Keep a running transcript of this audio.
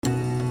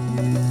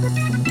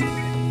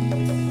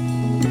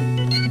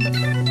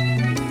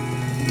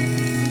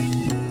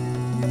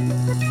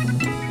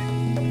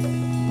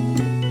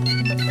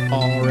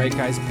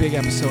right, guys, big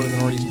episode of the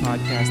Nordies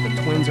podcast.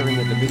 The Twins are in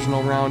the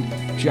divisional round.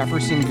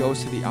 Jefferson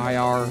goes to the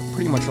IR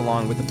pretty much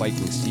along with the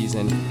Vikings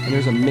season. And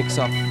there's a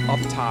mix-up up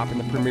top in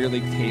the Premier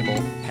League table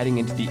heading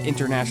into the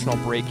international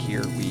break.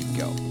 Here we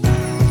go.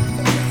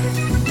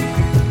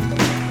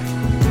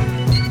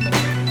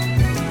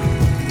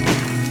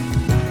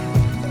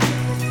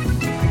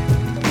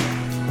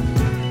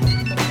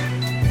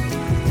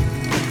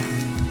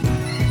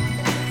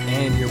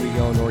 And here we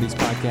go, Nordies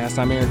podcast.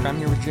 I'm Eric. I'm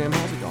here with Jim.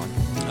 How's it going?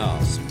 Oh,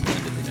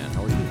 splendidly, man.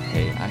 How are you?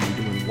 Hey, I'm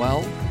doing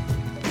well.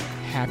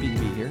 Happy to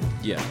be here.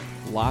 Yeah.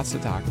 Lots to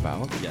talk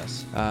about.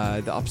 Yes.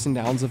 The ups and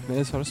downs of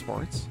Minnesota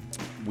sports.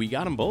 We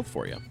got them both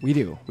for you. We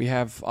do. We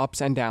have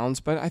ups and downs,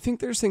 but I think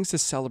there's things to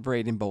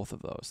celebrate in both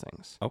of those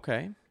things.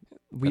 Okay.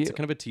 That's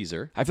kind of a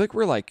teaser. I feel like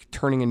we're like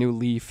turning a new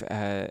leaf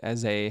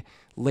as a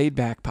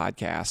laid-back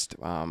podcast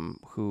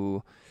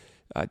who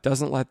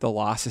doesn't let the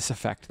losses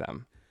affect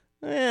them.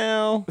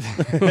 Well,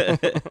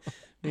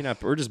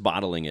 we're just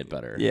bottling it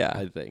better. Yeah.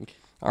 I think.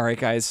 All right,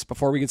 guys,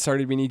 before we get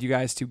started, we need you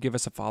guys to give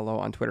us a follow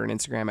on Twitter and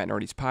Instagram at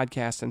Nordies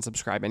Podcast and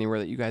subscribe anywhere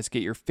that you guys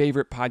get your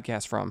favorite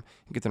podcast from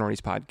and get the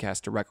Nordies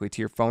Podcast directly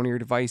to your phone or your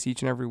device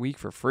each and every week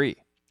for free.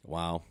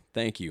 Wow.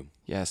 Thank you.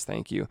 Yes,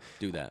 thank you.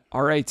 Do that.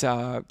 All right,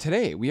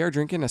 today we are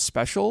drinking a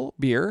special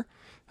beer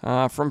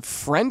from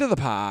friend of the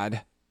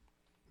pod,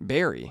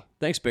 Barry.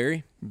 Thanks,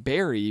 Barry.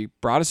 Barry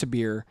brought us a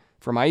beer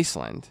from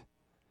Iceland,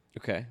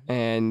 Okay.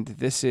 and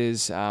this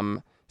is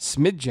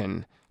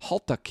Smidgen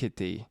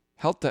Haltakitty.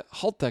 Hellcat.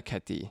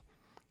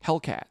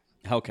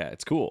 Hellcat.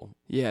 It's cool.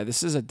 Yeah,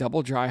 this is a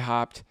double dry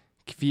hopped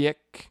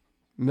Kviek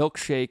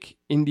milkshake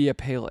India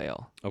Pale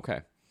Ale.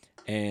 Okay.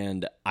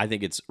 And I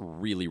think it's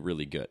really,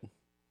 really good.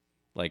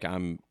 Like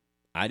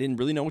I didn't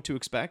really know what to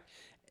expect.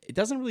 It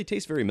doesn't really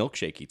taste very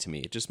milkshakey to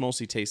me. It just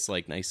mostly tastes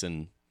like nice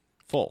and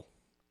full.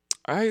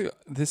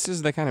 This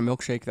is the kind of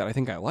milkshake that I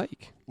think I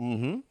like.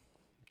 Mm-hmm.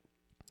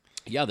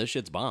 Yeah, this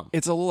shit's bomb.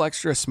 It's a little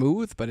extra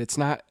smooth, but it's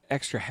not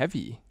extra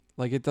heavy.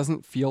 Like it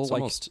doesn't feel It's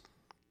like.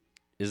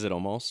 Is it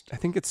almost? I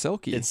think it's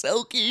silky. It's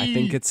silky. I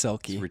think it's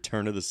silky. It's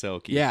Return of the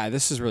Silky. Yeah,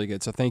 this is really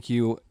good. So thank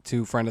you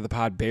to friend of the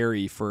pod,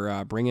 Barry,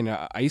 for bringing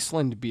an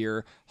Iceland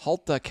beer,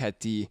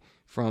 Haltaketty,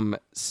 from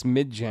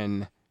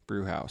Smidgen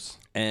Brewhouse.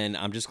 And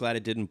I'm just glad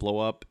it didn't blow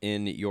up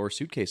in your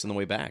suitcase on the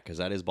way back, because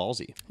that is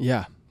ballsy.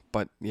 Yeah,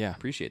 but yeah.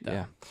 Appreciate that.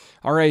 Yeah.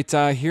 All right,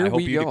 here we go. I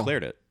hope you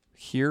declared it.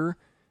 Here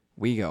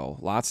we go.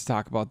 Lots to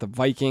talk about. The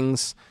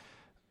Vikings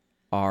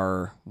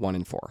are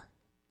 1-4.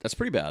 That's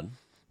pretty bad.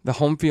 The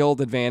home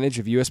field advantage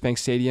of US Bank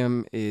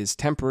Stadium is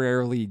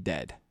temporarily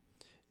dead.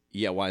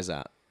 Yeah, why is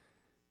that?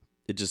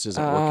 It just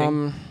isn't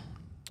working?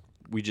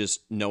 We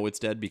just know it's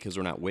dead because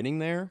we're not winning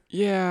there?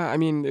 Yeah, I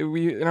mean,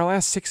 in our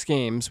last 6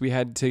 games, we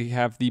had to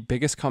have the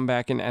biggest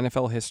comeback in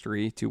NFL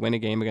history to win a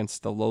game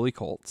against the lowly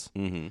Colts,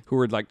 who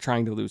were like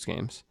trying to lose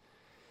games.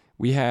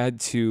 We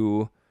had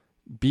to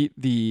beat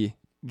the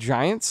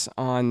Giants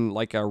on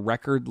like a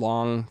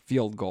record-long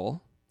field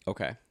goal.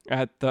 Okay.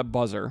 At the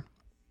buzzer.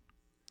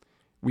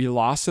 We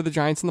lost to the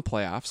Giants in the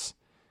playoffs.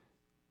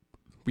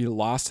 We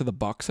lost to the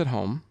Bucs at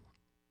home.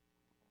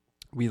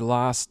 We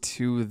lost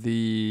to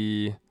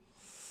the...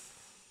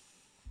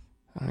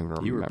 I don't even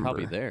remember. You were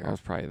probably there. I was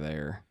probably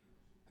there.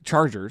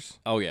 Chargers.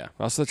 Oh, yeah.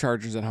 We lost to the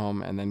Chargers at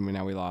home, and then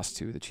now we lost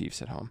to the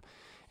Chiefs at home.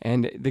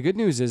 And the good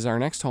news is our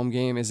next home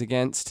game is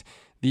against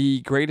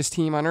the greatest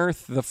team on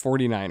earth, the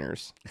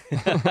 49ers.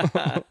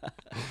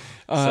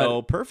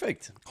 So,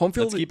 perfect. Home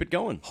field, Let's keep it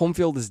going. Home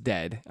field is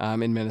dead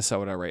in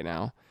Minnesota right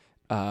now.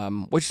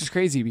 Which is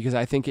crazy because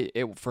I think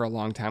it for a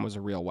long time was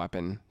a real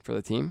weapon for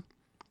the team.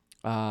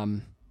 I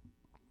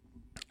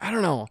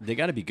don't know. They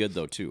got to be good,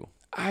 though, too.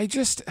 I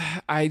just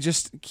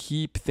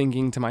keep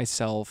thinking to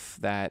myself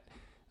that,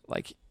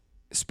 like,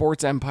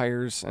 sports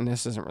empires, and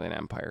this isn't really an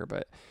empire,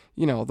 but,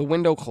 the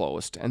window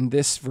closed, and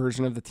this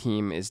version of the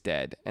team is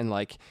dead. And,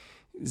 like,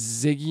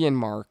 Ziggy and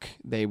Mark,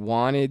 they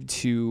wanted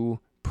to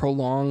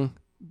prolong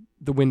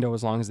the window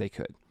as long as they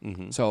could.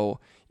 Mm-hmm. So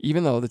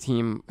even though the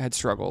team had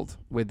struggled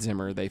with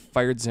Zimmer, they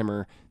fired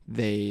Zimmer,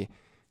 they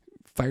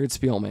fired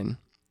Spielman,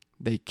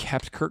 they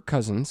kept Kirk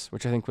Cousins,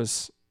 which I think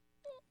was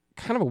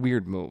kind of a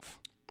weird move.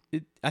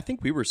 I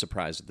think we were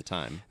surprised at the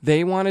time.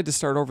 They wanted to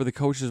start over. The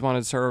coaches wanted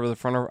to start over. The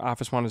front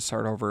office wanted to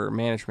start over.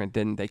 Management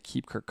didn't. They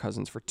keep Kirk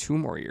Cousins for 2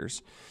 more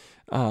years.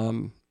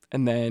 And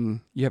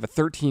then you have a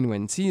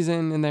 13-win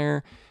season in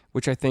there,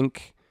 which I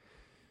think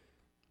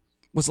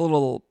was a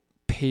little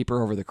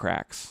paper over the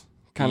cracks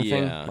kind of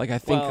thing. Like I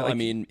think. Well, I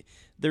mean,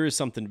 there is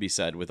something to be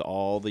said with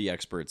all the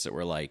experts that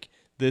were like,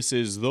 "This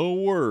is the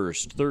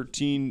worst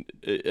 13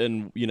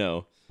 and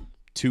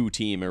 2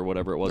 team or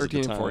whatever it was at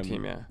the time." 13 and 4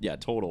 team, yeah. Yeah,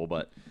 total,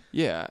 but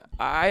yeah,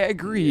 I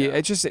agree. Yeah.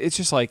 It's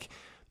just like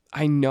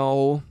I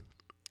know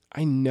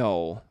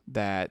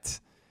that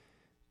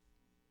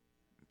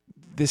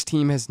this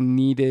team has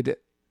needed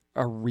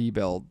a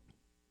rebuild,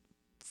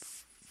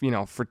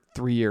 for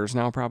 3 years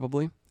now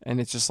probably, and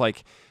it's just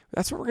like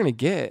that's what we're going to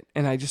get.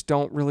 And I just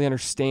don't really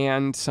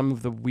understand some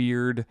of the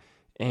weird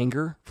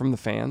anger from the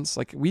fans.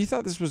 Like, we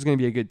thought this was going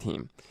to be a good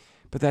team,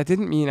 But that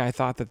didn't mean I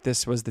thought that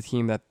this was the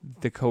team that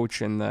the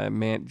coach and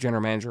the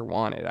general manager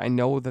wanted. I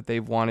know that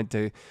they've wanted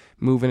to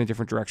move in a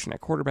different direction at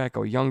quarterback,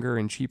 go younger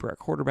and cheaper at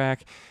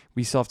quarterback.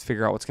 We still have to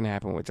figure out what's going to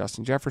happen with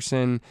Justin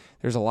Jefferson.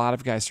 There's a lot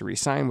of guys to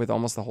re-sign with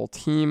almost the whole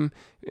team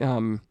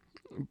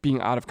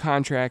being out of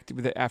contract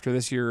after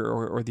this year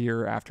or the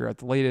year after at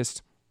the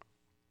latest.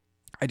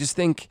 I just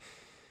think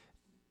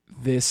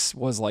this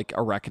was like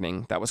a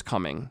reckoning that was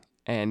coming.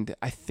 And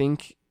I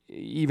think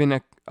even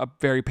a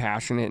very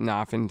passionate and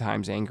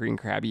oftentimes angry and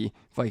crabby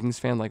Vikings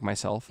fan like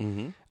myself,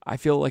 I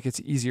feel like it's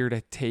easier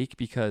to take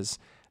because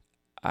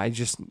I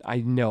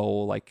know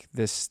like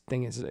this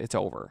thing it's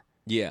over.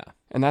 Yeah.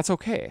 And that's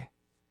okay.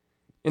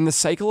 In the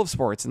cycle of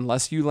sports,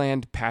 unless you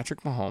land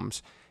Patrick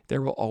Mahomes,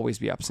 there will always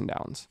be ups and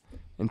downs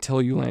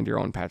until you land your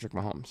own Patrick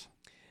Mahomes.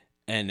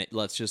 And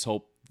let's just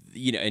hope,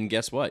 and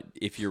guess what?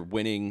 If you're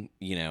winning,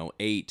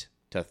 8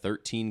 to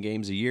 13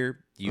 games a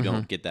year, you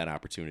don't get that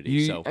opportunity.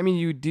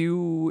 You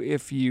do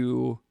if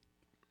you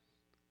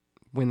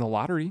win the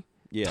lottery.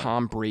 Yeah.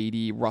 Tom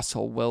Brady,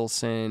 Russell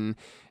Wilson,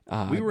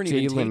 we weren't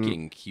Jalen even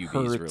taking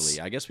QBs Hurts.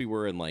 really. I guess we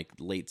were in like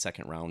late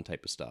second round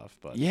type of stuff.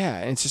 But yeah,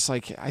 and it's just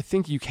like I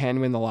think you can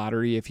win the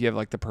lottery if you have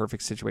like the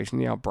perfect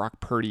situation. Brock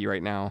Purdy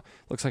right now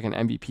looks like an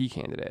MVP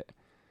candidate,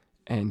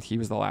 and he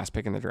was the last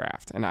pick in the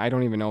draft. And I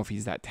don't even know if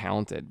he's that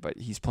talented, but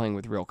he's playing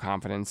with real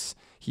confidence.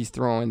 He's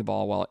throwing the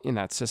ball well in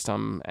that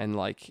system, and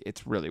like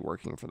it's really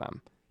working for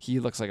them. He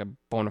looks like a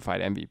bona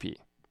fide MVP.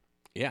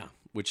 Yeah,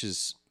 which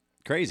is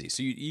crazy.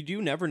 So you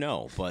do never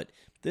know, but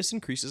this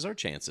increases our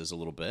chances a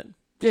little bit.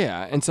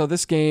 Yeah, and so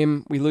this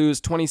game, we lose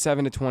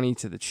 27-20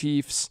 to the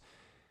Chiefs.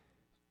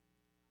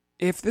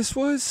 If this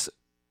was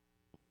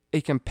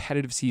a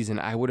competitive season,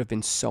 I would have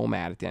been so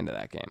mad at the end of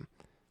that game.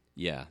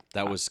 Yeah,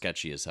 that was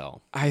sketchy as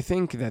hell. I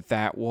think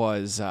that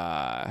was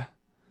an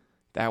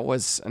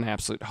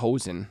absolute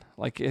hosen.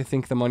 Like, I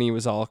think the money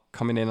was all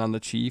coming in on the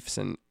Chiefs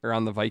or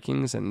on the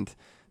Vikings, and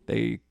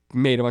they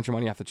made a bunch of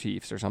money off the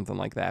Chiefs or something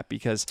like that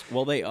because...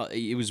 Well,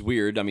 it was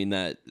weird. I mean,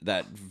 that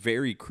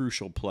very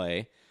crucial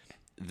play,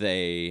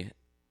 they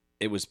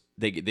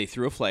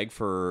threw a flag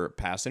for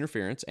pass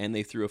interference and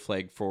they threw a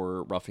flag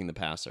for roughing the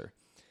passer.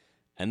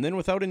 And then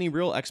without any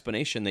real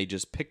explanation, they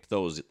just picked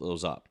those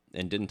up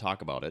and didn't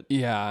talk about it.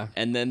 Yeah.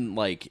 And then,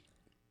 like,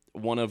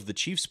 one of the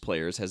Chiefs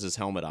players has his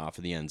helmet off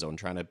in the end zone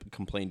trying to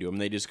complain to him.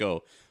 They just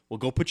go, well,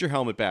 go put your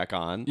helmet back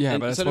on. Yeah, and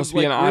but it's instead supposed of, to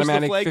be an like, where's the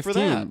automatic flag 15. for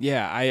that?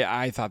 Yeah,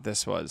 I thought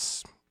this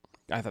was...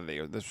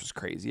 this was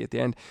crazy at the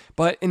end.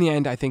 But in the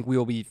end, I think we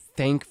will be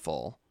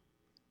thankful.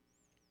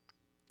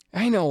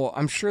 I know,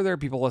 I'm sure there are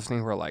people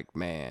listening who are like,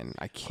 man,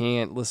 I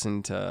can't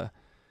listen to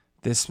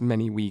this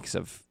many weeks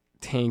of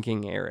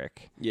tanking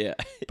Eric. Yeah.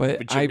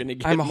 But you're gonna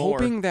get I'm more.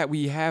 hoping that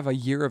we have a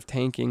year of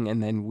tanking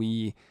and then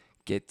we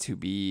get to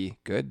be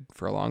good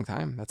for a long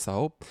time. That's the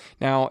hope.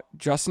 Now,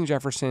 Justin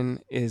Jefferson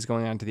is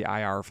going on to the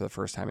IR for the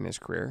first time in his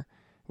career,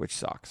 which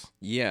sucks.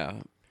 Yeah.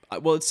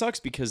 Well, it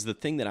sucks because the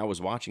thing that I was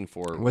watching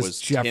for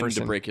was Jefferson. him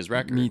to break his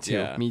record. Me too.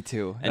 Yeah. Me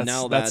too. And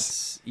now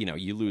that's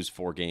you lose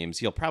 4 games.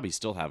 He'll probably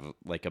still have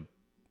like a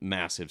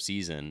massive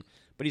season,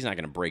 but he's not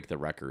going to break the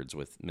records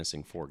with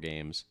missing 4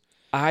 games.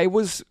 I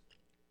was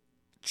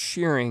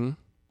cheering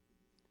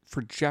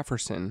for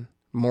Jefferson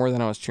more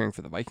than I was cheering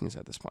for the Vikings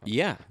at this point.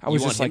 Yeah. I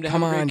was just like,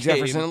 come on,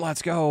 Jefferson,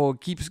 let's go.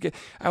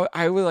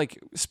 I would like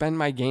spend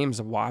my games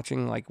of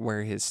watching like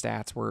where his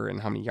stats were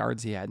and how many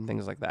yards he had and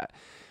things like that.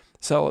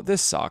 So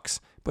this sucks,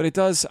 but it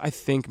does, I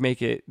think,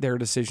 make their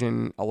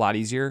decision a lot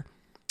easier.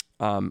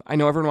 I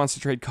know everyone wants to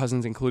trade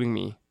Cousins, including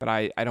me, but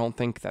I don't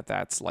think that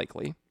that's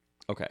likely.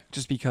 Okay.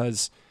 Just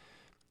because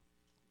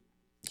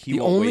He the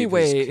won't only waive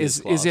way his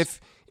is clause.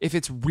 if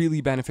it's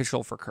really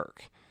beneficial for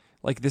Kirk.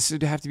 Like this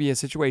would have to be a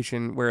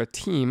situation where a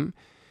team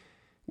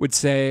would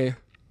say,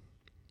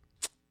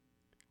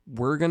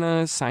 we're going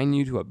to sign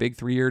you to a big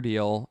 3-year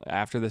deal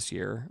after this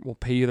year. We'll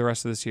pay you the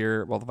rest of this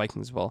year. Well, the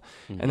Vikings will.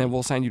 Mm-hmm. And then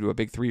we'll sign you to a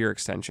big 3-year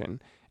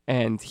extension.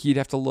 And he'd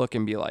have to look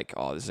and be like,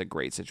 oh, this is a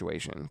great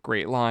situation.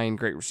 Great line,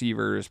 great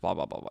receivers, blah,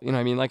 blah, blah, blah. You know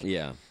what I mean? Like,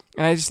 Yeah.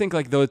 And I just think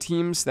like the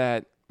teams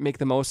that make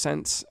the most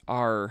sense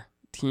are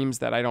teams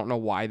that I don't know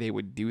why they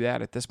would do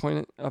that at this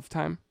point of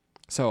time.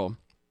 So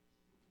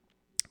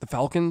the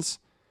Falcons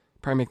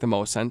probably make the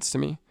most sense to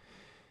me.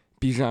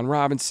 Bijan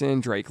Robinson,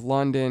 Drake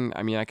London.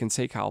 I mean, I can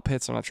say Kyle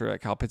Pitts. I'm not sure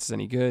that Kyle Pitts is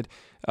any good.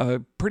 A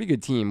pretty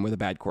good team with a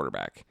bad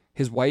quarterback.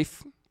 His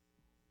wife,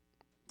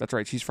 that's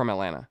right, she's from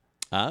Atlanta.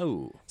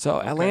 Oh. So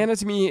okay. Atlanta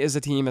to me is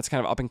a team that's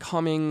kind of up and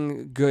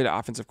coming, good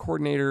offensive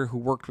coordinator who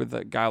worked with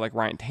a guy like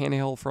Ryan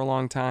Tannehill for a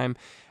long time.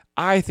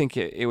 I think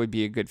it would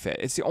be a good fit.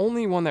 It's the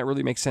only one that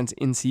really makes sense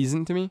in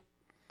season to me.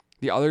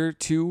 The other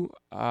two,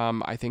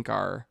 I think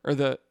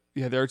the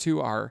other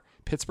two are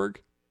Pittsburgh,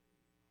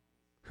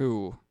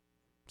 who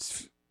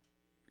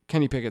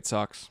Kenny Pickett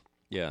sucks.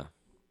 Yeah.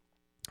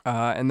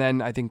 And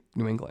then I think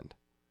New England.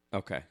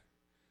 Okay.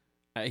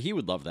 He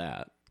would love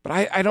that. But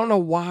I don't know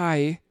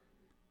why.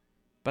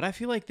 But I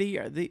feel like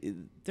they're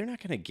not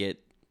going to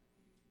get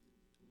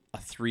a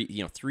 3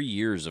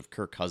 years of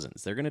Kirk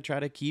Cousins. They're going to try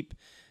to keep,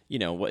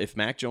 if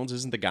Mac Jones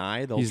isn't the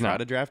guy, they'll try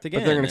to draft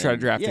again. But they're going to try to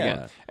draft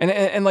again.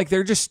 And like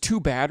they're just too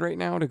bad right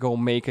now to go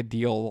make a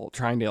deal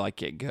trying to like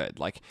get good.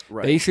 Like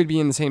they should be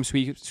in the same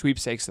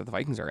sweepstakes that the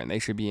Vikings are in. They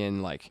should be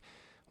in like,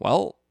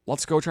 well,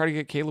 let's go try to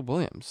get Caleb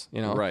Williams,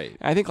 Right.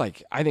 I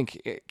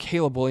think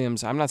Caleb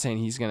Williams, I'm not saying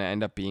he's going to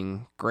end up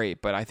being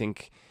great, but I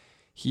think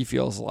he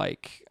feels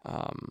like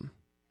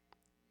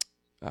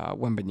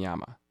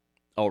Wembanyama.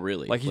 Oh,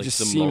 really? Like he just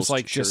seems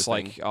like he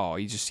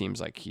just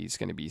seems like he's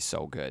going to be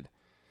so good.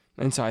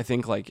 And so I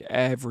think like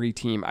every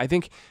team, I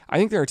think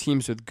there are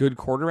teams with good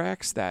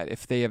quarterbacks that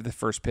if they have the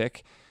first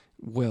pick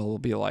will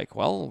be like,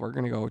 well, we're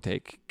going to go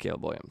take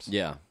Caleb Williams.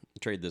 Yeah.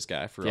 Trade this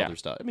guy for other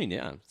stuff. I mean,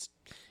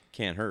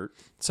 can't hurt.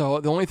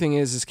 So the only thing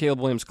is Caleb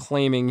Williams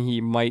claiming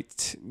he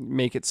might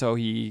make it so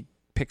he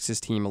picks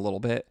his team a little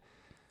bit.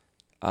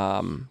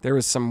 There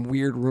was some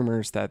weird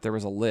rumors that there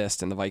was a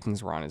list and the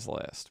Vikings were on his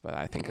list, but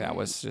I think that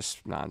was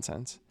just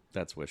nonsense.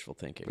 That's wishful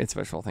thinking. It's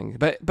wishful thinking.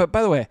 But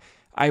by the way,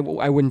 I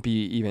wouldn't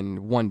be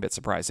even one bit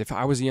surprised if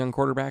I was a young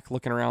quarterback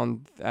looking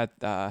around at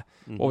what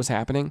was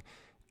happening.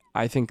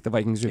 I think the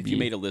Vikings would if you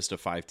made a list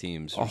of 5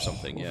 teams or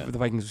something, the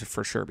Vikings would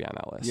for sure be on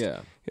that list.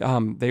 Yeah.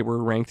 They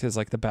were ranked as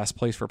like the best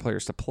place for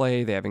players to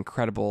play. They have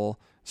incredible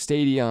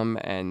stadium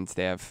and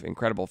they have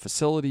incredible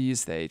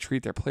facilities. They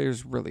treat their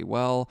players really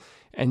well,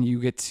 and you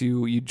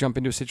jump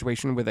into a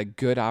situation with a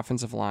good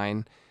offensive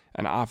line,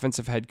 an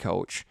offensive head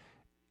coach,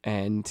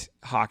 and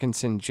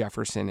Hawkinson,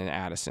 Jefferson, and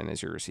Addison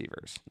as your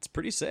receivers. It's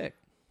pretty sick.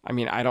 I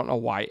mean, I don't know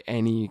why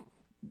any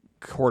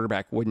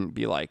quarterback wouldn't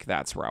be like,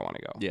 that's where I want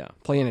to go. Yeah.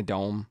 Play in a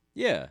dome.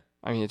 Yeah.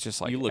 I mean, it's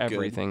just like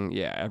everything. Good.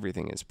 Yeah,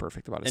 everything is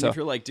perfect about it. And if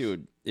you're like,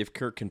 dude, if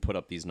Kirk can put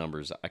up these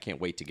numbers, I can't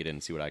wait to get in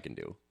and see what I can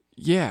do.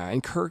 Yeah,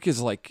 and Kirk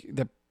is like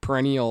the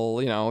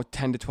perennial,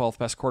 10 to 12th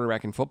best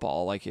quarterback in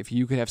football. Like, if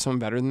you could have someone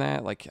better than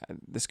that, like,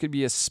 this could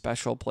be a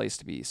special place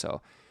to be.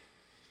 So,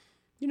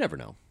 you never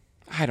know.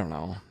 I don't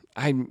know.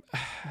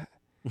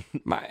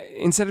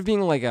 Instead of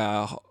being like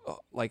an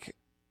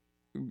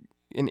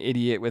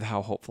idiot with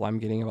how hopeful I'm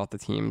getting about the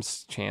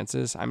team's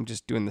chances, I'm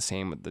just doing the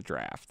same with the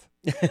draft.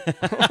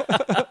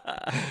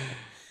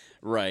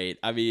 Right.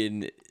 I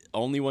mean,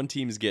 only one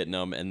team's getting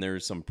them, and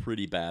there's some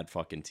pretty bad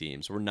fucking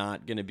teams. We're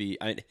not going to be...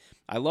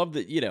 I love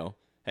that,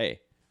 hey,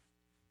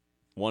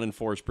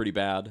 1-4 is pretty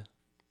bad.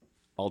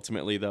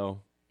 Ultimately, though,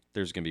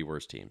 there's going to be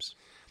worse teams.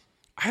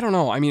 I don't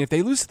know. I mean, if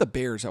they lose to the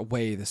Bears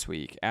away this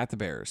week, at the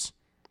Bears,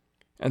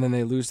 and then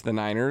they lose to the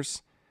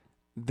Niners,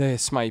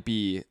 this might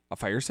be a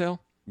fire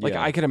sale. Like,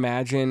 I could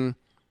imagine...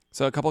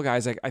 So a couple of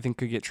guys I think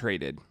could get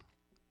traded.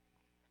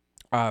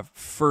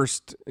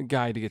 First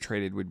guy to get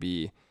traded would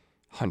be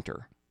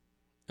Hunter.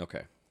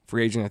 Okay.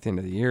 Free agent at the end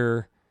of the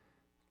year.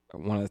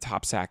 One of the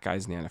top sack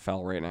guys in the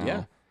NFL right now.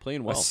 Yeah,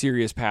 playing well. A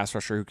serious pass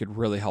rusher who could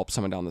really help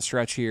someone down the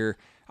stretch here.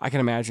 I can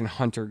imagine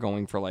Hunter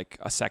going for like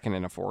a second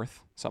and a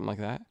fourth, something like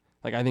that.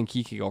 Like, I think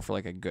he could go for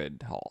like a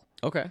good haul.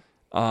 Okay.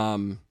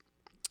 I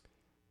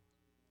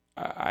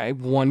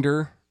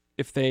wonder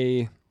if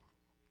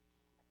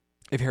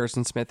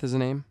Harrison Smith is a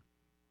name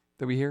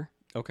that we hear.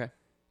 Okay.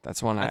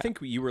 That's one I think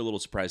you were a little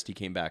surprised he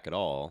came back at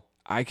all.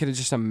 I could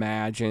just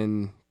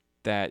imagine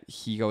that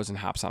he goes and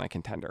hops on a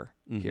contender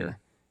here.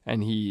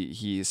 And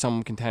he's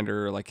some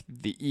contender like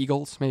the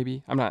Eagles,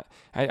 maybe. I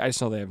just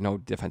know they have no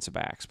defensive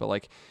backs, but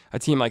like a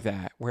team like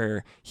that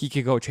where he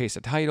could go chase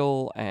a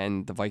title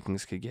and the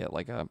Vikings could get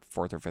like a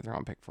 4th or 5th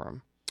round pick for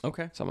him.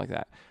 Okay. Something like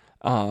that.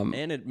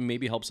 And it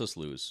maybe helps us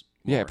lose.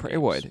 Yeah,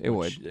 it would.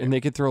 Yeah. And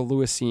they could throw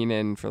Lewis Cine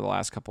in for the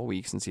last couple of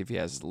weeks and see if he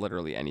has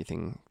literally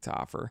anything to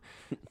offer.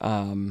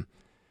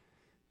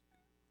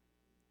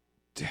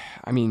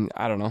 I mean,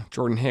 I don't know.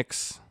 Jordan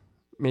Hicks,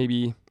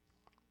 maybe.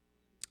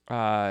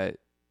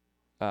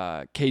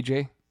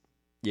 KJ.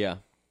 Yeah.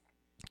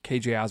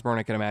 KJ Osborne,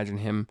 I could imagine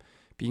him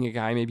being a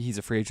guy. Maybe he's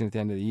a free agent at the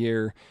end of the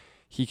year.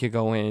 He could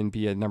go in,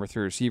 be a number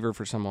 3 receiver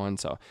for someone.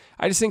 So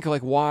I just think,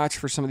 like, watch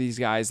for some of these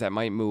guys that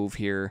might move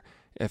here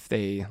if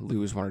they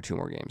lose 1 or 2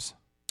 more games.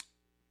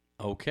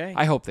 Okay.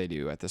 I hope they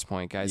do at this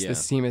point, guys. Yeah.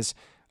 This team is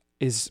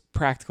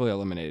practically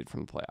eliminated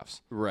from the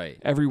playoffs. Right.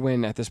 Every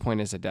win at this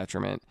point is a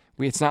detriment.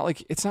 It's not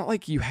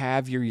like you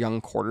have your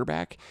young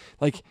quarterback.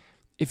 Like,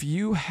 if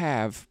you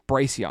have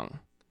Bryce Young,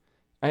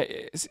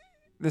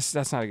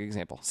 that's not a good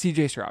example.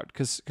 C.J. Stroud,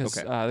 because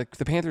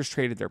the Panthers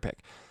traded their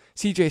pick.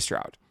 C.J.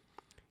 Stroud.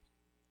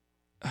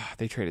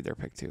 They traded their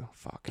pick too.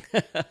 Fuck.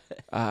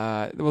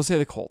 We'll say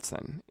the Colts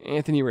then.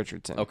 Anthony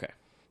Richardson. Okay.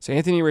 So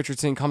Anthony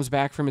Richardson comes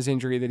back from his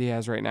injury that he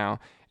has right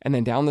now, and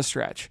then down the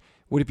stretch,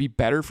 would it be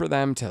better for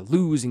them to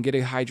lose and get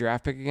a high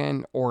draft pick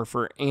again, or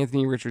for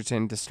Anthony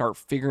Richardson to start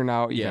figuring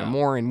out even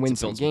more and win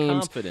some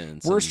games?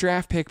 Worst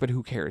draft pick, but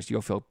who cares?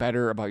 You'll feel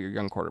better about your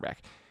young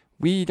quarterback.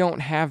 We don't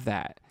have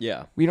that.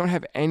 Yeah. We don't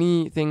have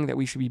anything that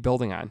we should be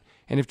building on.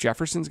 And if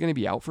Jefferson's going to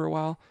be out for a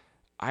while,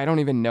 I don't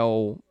even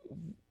know.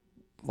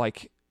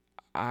 Like,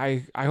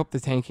 I hope the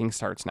tanking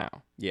starts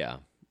now. Yeah.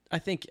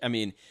 I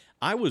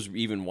was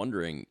even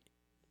wondering,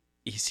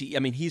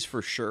 he's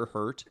for sure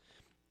hurt.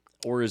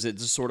 Or is it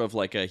just sort of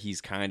like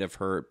he's kind of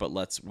hurt, but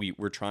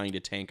we're trying to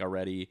tank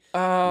already.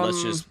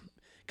 Let's just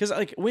because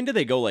like when do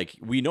they go? Like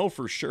we know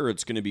for sure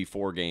it's going to be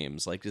 4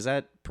 games. Like is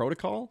that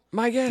protocol?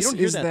 My guess you don't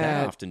hear is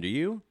that often, do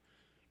you?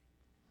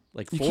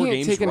 Like you 4 can't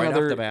games take right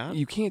another, off the bat.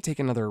 You can't take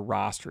another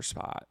roster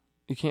spot.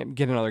 You can't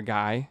get another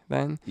guy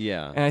then.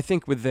 Yeah, And I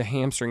think with the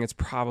hamstring, it's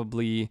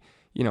probably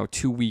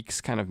 2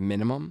 weeks kind of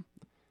minimum,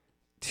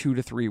 2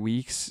 to 3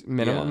 weeks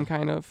minimum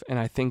kind of. And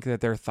I think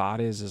that their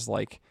thought is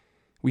like,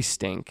 we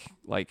stink.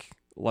 Like,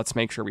 let's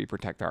make sure we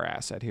protect our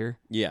asset here.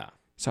 Yeah.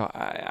 So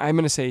I'm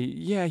going to say,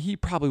 yeah, he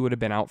probably would have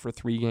been out for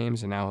 3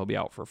 games, and now he'll be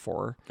out for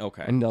 4.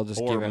 Okay. And they'll just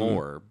or give him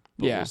more.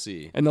 But we'll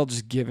see. And they'll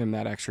just give him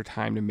that extra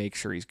time to make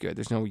sure he's good.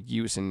 There's no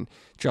use in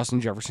Justin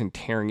Jefferson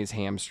tearing his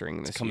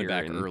hamstring this coming year.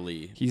 back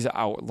early. He's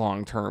out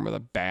long term with a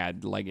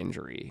bad leg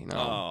injury.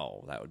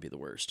 Oh, that would be the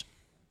worst.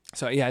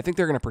 So yeah, I think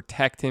they're going to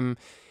protect him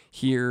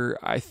here.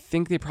 I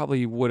think they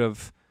probably would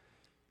have.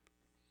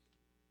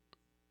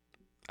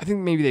 I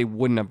think maybe they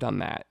wouldn't have done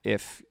that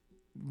if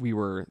we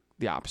were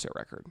the opposite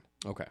record.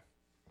 Okay.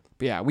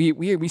 But yeah,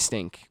 we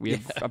stink. We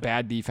have a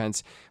bad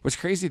defense. What's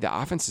crazy,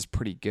 the offense is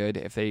pretty good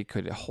if they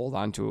could hold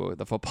on to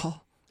the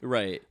football.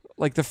 Right.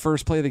 Like the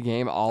first play of the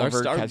game,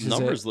 Oliver catches it. Our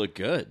numbers look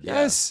good.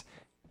 Yes.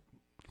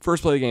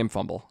 First play of the game,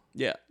 fumble.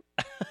 Yeah.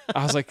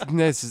 I was like,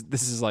 this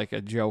is like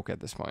a joke at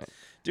this point.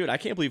 Dude, I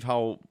can't believe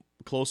how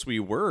close we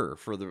were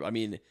I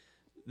mean,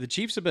 the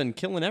Chiefs have been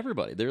killing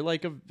everybody. They're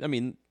like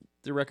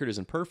their record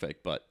isn't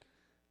perfect, but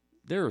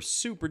they're a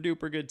super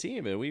duper good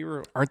team, and we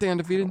were. Aren't they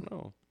undefeated? I don't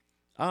know.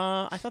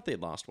 I thought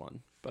they'd lost one,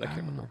 but I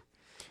can't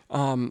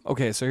remember.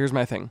 Okay, so here's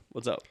my thing.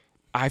 What's up?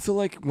 I feel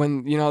like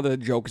when the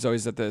joke is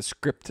always that the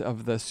script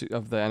of the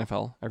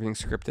NFL,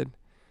 everything's scripted.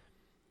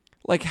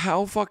 Like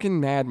how fucking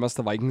mad must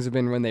the Vikings have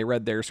been when they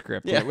read their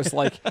script? Yeah. And it was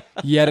like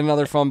yet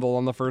another fumble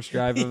on the first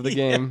drive of the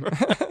game,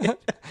 right.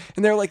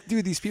 And they're like,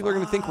 "Dude, these people are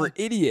gonna think we're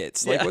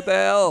idiots. Like, what the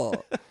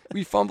hell?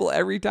 We fumble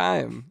every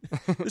time.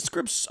 The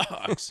script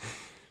sucks."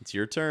 It's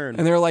your turn.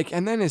 And they're like,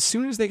 and then as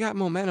soon as they got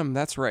momentum,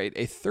 that's right,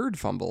 a third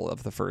fumble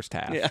of the first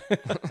half. Yeah.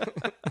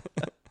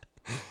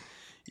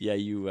 Yeah,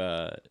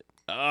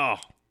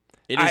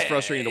 it is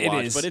frustrating to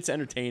watch, but it's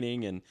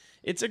entertaining and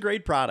it's a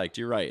great product.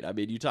 You're right. I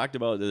mean, you talked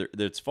about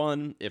that it's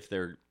fun if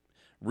they're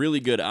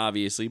really good,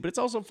 obviously, but it's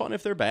also fun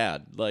if they're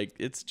bad. Like,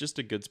 it's just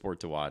a good sport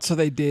to watch. So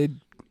they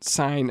did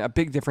sign a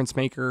big difference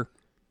maker,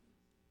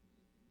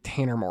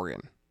 Tanner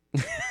Morgan.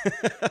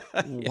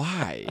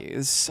 Why?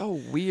 It's so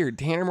weird.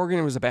 Tanner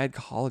Morgan was a bad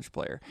college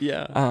player.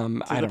 Yeah.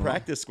 I don't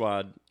practice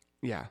squad.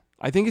 Yeah.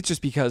 I think it's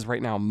just because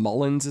right now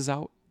Mullins is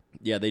out.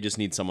 Yeah, they just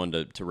need someone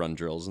to run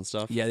drills and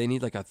stuff. Yeah, they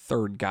need like a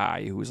third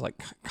guy who's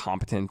like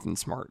competent and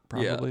smart,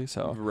 probably. Yeah,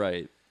 so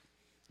right.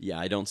 Yeah,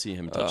 I don't see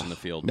him touching the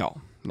field.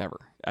 No, never,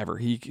 ever.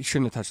 He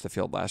shouldn't have touched the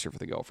field last year for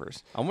the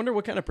Gophers. I wonder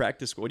what kind of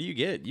practice. What do you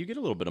get? You get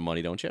a little bit of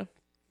money, don't you?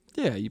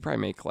 Yeah, you probably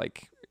make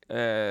like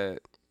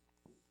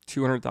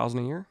 $200,000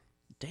 a year.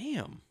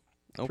 Damn.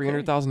 Okay.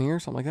 $300,000 a year,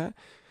 something like that.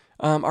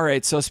 All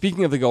right. So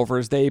speaking of the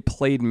Gophers, they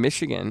played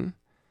Michigan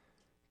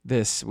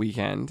this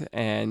weekend,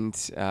 and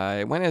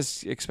it went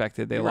as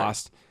expected. They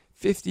lost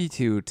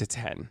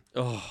 52-10.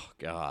 Oh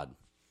God.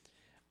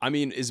 I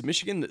mean, is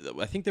Michigan?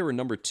 I think they were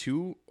number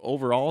 2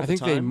 overall. I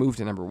think they moved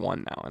to number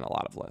 1 now in a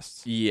lot of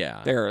lists.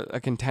 Yeah, they're a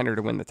contender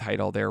to win the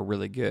title. They're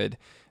really good.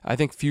 I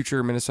think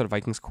future Minnesota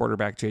Vikings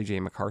quarterback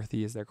J.J.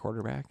 McCarthy is their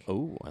quarterback.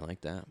 Oh, I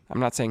like that. I'm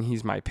not saying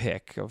he's my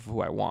pick of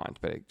who I want,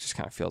 but it just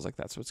kind of feels like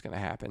that's what's going to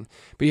happen.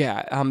 But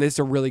yeah, this is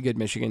a really good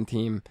Michigan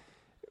team.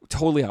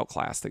 Totally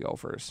outclassed the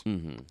Gophers.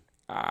 Mm-hmm.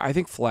 I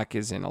think Fleck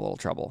is in a little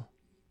trouble.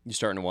 You're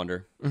starting to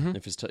wonder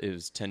if his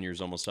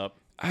tenure's almost up.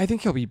 I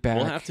think he'll be back.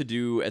 We'll have to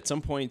do, at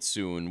some point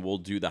soon, we'll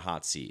do the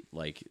hot seat,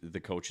 like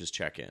the coaches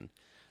check-in.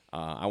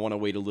 I want to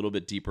wait a little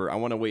bit deeper. I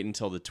want to wait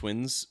until the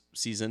Twins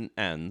season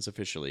ends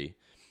officially.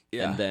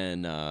 Yeah. And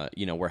then,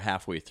 we're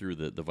halfway through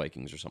the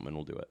Vikings or something.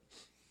 We'll do it.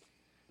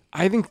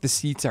 I think the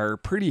seats are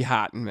pretty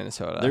hot in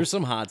Minnesota. There's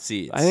some hot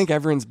seats. I think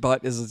everyone's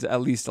butt is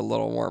at least a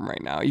little warm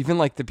right now. Even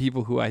like the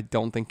people who I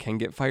don't think can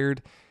get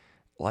fired,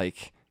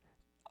 like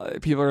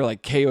people are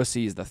like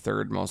KOC is the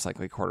third most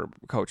likely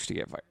coach to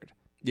get fired.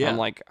 Yeah. I'm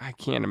like, I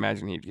can't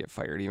imagine he'd get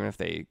fired even if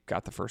they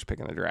got the first pick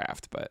in the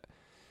draft, but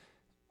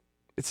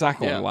it's not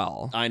going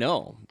well. I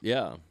know.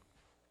 Yeah.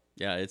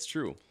 Yeah, it's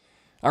true.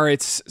 All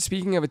right.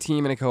 Speaking of a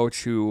team and a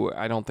coach who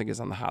I don't think is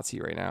on the hot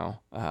seat right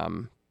now,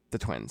 the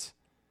Twins.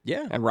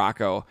 Yeah. And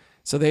Rocco.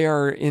 So they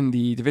are in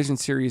the division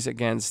series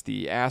against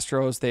the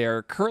Astros. They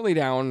are currently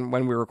down,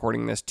 when we're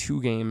recording this,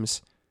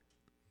 2-1.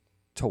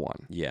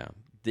 Yeah.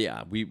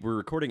 Yeah. We're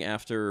recording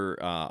after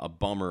a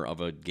bummer of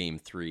a Game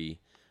 3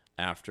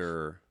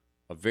 after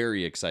a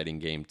very exciting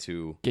Game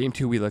 2. Game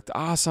 2, we looked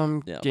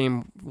awesome. Yep.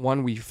 Game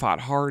 1, we fought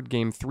hard.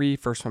 Game 3,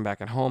 first one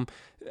back at home.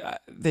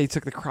 They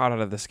took the crowd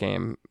out of this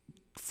game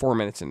 4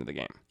 minutes into the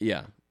game.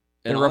 Yeah.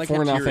 And all I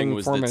kept hearing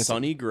was that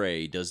Sonny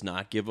Gray does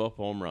not give up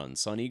home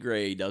runs. Sonny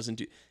Gray doesn't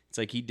do. It's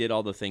like he did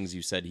all the things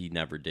you said he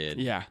never did.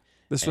 Yeah,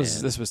 this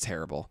was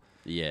terrible.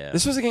 Yeah.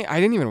 This was a game I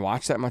didn't even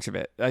watch that much of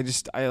it.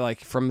 I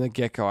like from the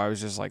get-go I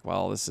was just like,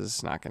 well, this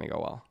is not going to go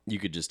well. You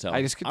could just tell.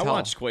 I just could I tell.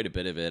 watched quite a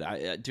bit of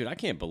it. Dude, I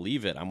can't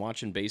believe it. I'm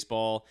watching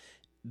baseball.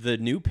 The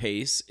new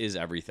pace is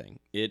everything.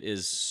 It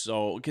is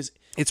so because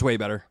It's way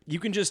better. you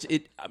can just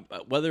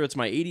whether it's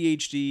my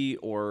ADHD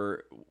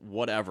or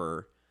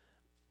whatever,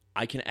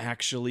 I can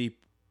actually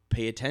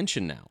pay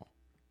attention now.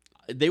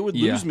 They would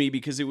lose me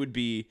because it would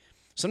be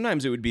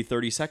sometimes it would be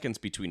 30 seconds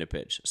between a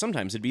pitch.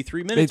 Sometimes it'd be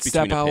 3 minutes They'd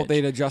between step a out, pitch.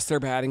 they'd adjust their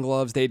batting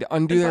gloves, they'd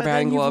undo their By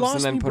batting then, you've gloves lost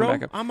and then me, put bro. them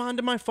back up. I'm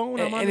onto my phone.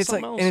 I'm And onto it's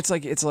like something else.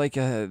 and it's like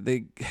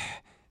they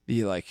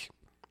be like,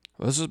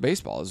 well, this is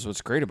baseball. This is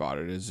what's great about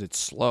it is it's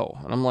slow.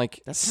 And I'm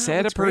like, That's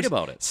not what's great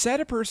about it. Said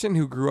a person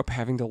who grew up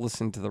having to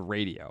listen to the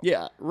radio.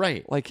 Yeah,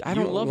 right. Like I You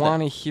don't love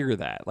want to hear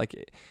that.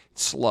 Like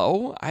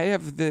slow. I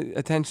have the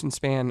attention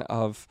span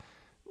of,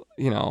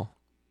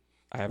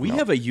 We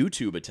have a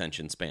YouTube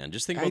attention span.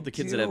 Just think about I the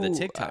kids that have the do.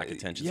 TikTok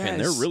attention span.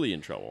 They're yes. really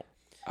in trouble.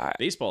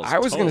 Baseball. I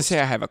was going to say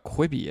I have a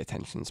Quibi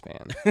attention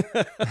span.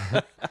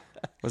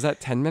 Was that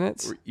 10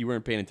 minutes? You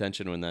weren't paying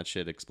attention when that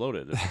shit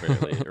exploded,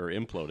 apparently, or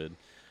imploded.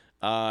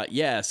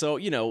 Yeah. So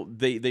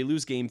they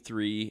lose game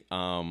 3.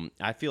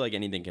 I feel like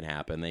anything can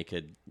happen. They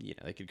could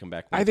come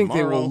back. I think they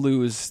tomorrow. will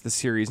lose the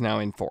series now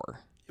in 4.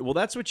 Well,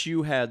 that's what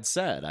you had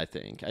said. I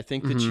think that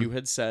Mm-hmm. you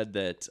had said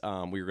that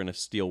we were going to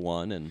steal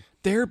one, and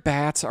Their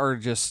bats are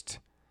just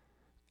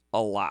a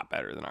lot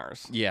better than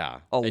ours. yeah,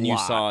 And you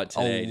saw it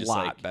today. A just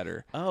lot like,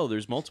 better. oh,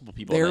 there's multiple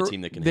people on that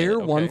team that can hit. Their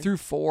Okay. 1 through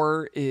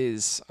 4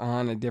 is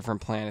on a different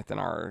planet than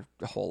our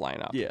whole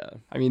lineup. Yeah.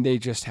 I mean, they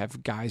just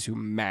have guys who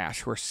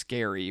mash, who are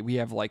scary. We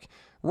have like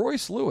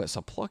Royce Lewis,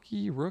 a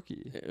plucky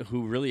rookie.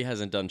 Who really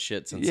hasn't done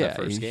shit since that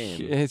first game.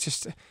 It's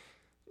just,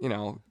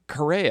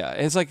 Correa.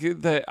 It's like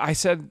I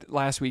said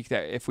last week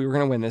that if we were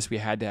going to win this, we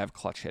had to have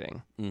clutch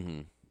hitting. Mm-hmm.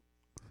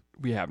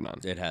 We have none.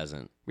 It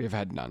hasn't. We have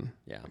had none.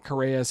 Yeah.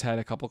 Correa's had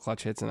a couple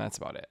clutch hits, and that's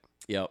about it.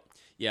 Yep.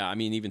 Yeah, I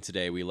mean, even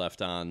today we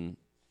left on,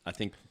 I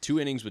think, 2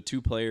 innings with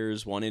 2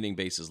 players, 1 inning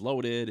bases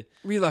loaded.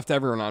 We left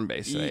everyone on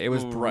base today. It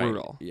was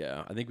brutal. Right.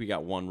 Yeah, I think we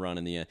got 1 run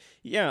in the end.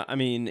 Yeah, I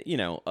mean,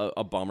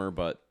 a bummer,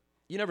 but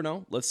you never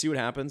know. Let's see what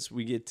happens.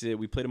 We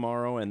play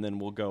tomorrow, and then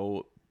we'll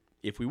go.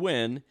 If we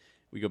win,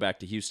 we go back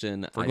to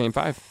Houston For Game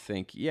 5.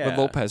 Think With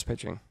Lopez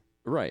pitching.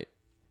 right,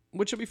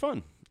 which will be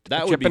fun.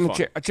 That would be fun.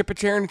 A chip, a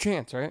chair, and a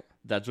chance, right?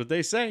 That's what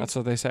they say. That's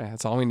what they say.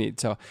 That's all we need.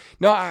 So,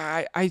 no,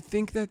 I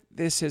think that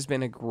this has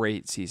been a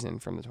great season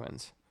from the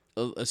Twins.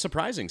 A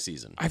surprising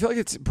season. I feel like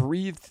it's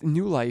breathed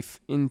new life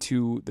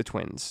into the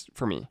Twins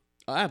for me.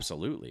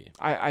 Absolutely.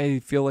 I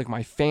feel like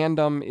my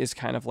fandom is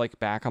kind of like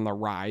back on the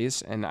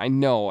rise, and I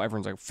know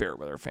everyone's like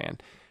Fairweather fan.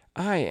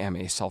 I am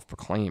a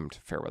self-proclaimed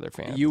Fairweather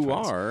fan. of the You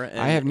Twins. are. And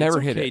I have never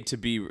it's hit okay it. to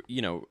be,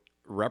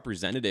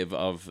 representative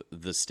of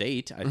the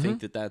state. I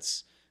think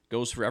that's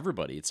goes for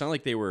everybody. It's not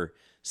like they were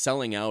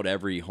selling out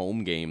every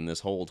home game this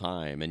whole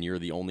time, and you're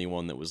the only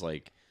one that was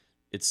like,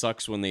 it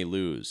sucks when they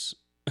lose.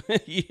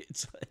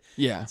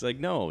 Yeah. It's like,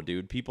 no,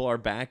 dude, people are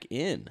back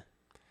in.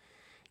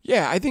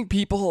 Yeah, I think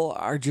people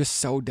are just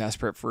so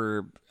desperate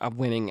for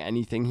winning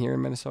anything here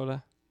in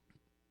Minnesota.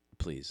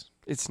 Please.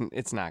 It's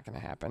not going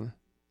to happen.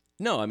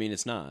 No, I mean,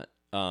 it's not.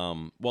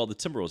 Well, the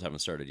Timberwolves haven't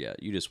started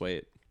yet. You just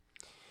wait.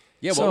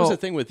 Yeah, So, what was the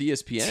thing with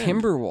ESPN?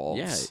 Timberwolves.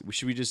 Yeah,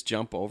 should we just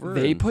jump over?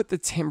 They and- put the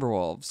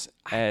Timberwolves was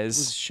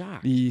as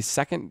shocked. the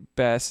second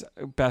best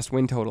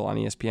win total on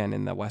ESPN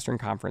in the Western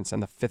Conference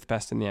and the 5th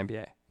best in the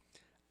NBA.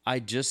 I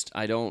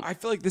don't. I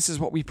feel like this is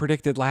what we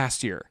predicted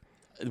last year.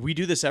 We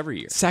do this every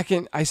year.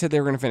 Second, I said they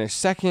were going to finish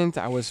second.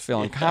 I was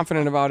feeling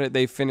confident about it.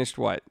 They finished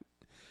what?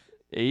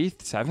 8th,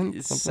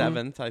 7th?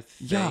 Something? 7th, I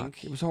Yuck.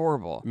 think. It was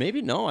horrible.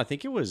 Maybe no. I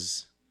think it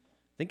was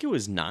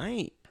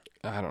 9.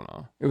 I don't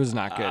know. It was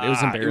not good. It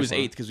was embarrassing. It was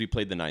 8th because we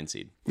played the 9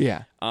 seed.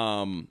 Yeah.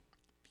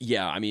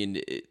 Yeah. I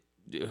mean,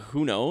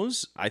 who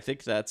knows? I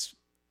think that's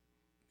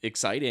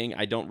exciting.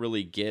 I don't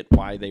really get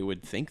why they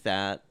would think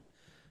that.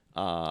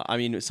 I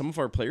mean, some of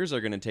our players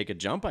are going to take a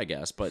jump, I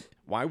guess, but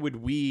why would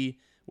we,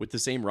 with the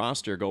same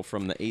roster, go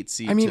from the 8th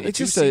seed I mean, to the it's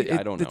 2 just seed?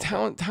 I don't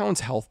know. Towns'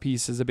 health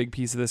piece is a big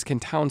piece of this. Can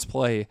Towns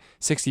play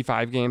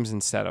 65 games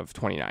instead of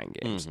 29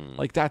 games? Mm-hmm.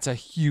 Like, that's a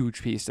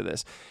huge piece to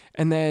this.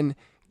 And then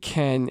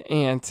can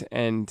Ant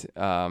and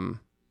why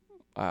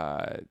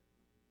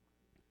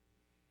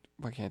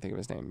can't I think of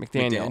his name?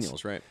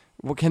 McDaniels, right?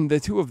 Well, can the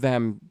two of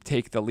them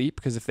take the leap?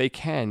 Because if they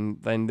can,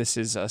 then this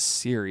is a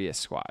serious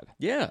squad.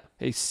 Yeah.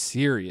 A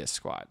serious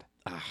squad.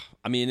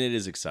 I mean, it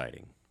is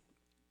exciting.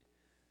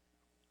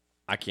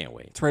 I can't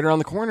wait. It's right around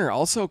the corner.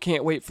 Also,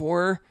 can't wait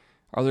for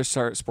other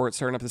sports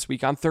starting up this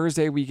week. On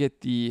Thursday, we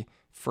get the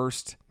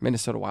first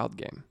Minnesota Wild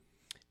game.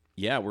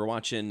 Yeah, we're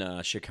watching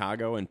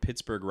Chicago and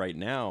Pittsburgh right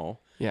now.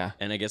 Yeah.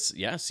 And I guess,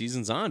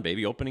 season's on,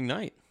 baby. Opening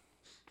night.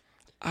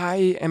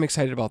 I am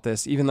excited about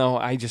this, even though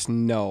I just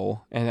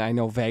know, and I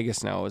know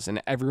Vegas knows,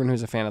 and everyone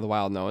who's a fan of the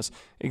Wild knows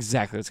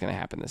exactly what's going to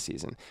happen this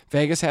season.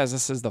 Vegas has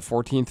us as the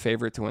 14th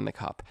favorite to win the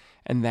Cup,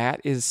 and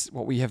that is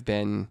what we have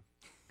been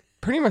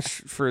pretty much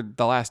for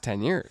the last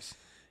 10 years.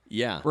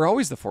 Yeah. We're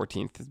always the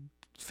 14th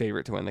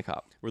favorite to win the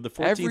Cup. We're the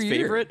Every 14th year.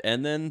 favorite,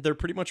 and then they're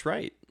pretty much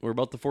right. We're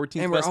about the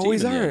 14th and we best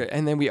always team in the are. end.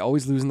 And then we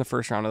always lose in the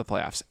first round of the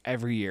playoffs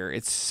every year.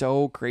 It's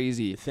so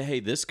crazy. Hey,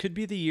 this could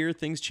be the year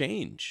things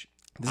change.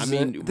 This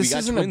we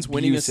got Twins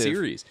winning a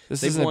series.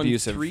 They've won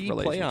abusive 3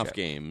 playoff relationship.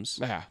 games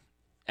Yeah.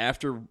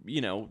 after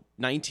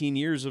 19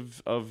 years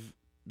of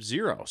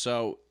 0.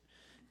 So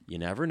you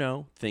never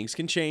know. Things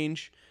can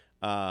change,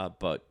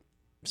 but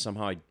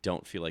somehow I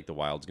don't feel like the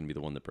Wild's going to be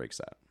the one that breaks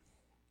that.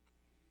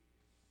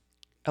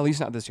 At least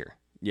not this year.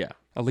 Yeah.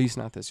 At least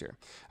not this year.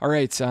 All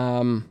right.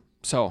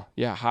 So,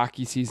 yeah,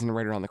 hockey season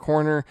right around the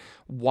corner.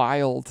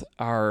 Wild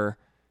are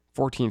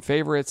 14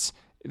 favorites.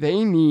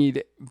 They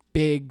need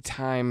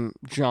big-time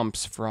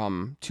jumps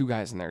from 2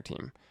 guys in their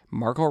team.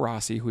 Marco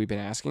Rossi, who we've been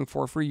asking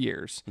for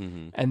years,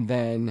 and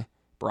then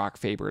Brock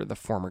Faber, the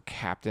former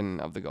captain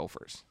of the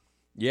Gophers.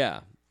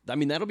 Yeah. I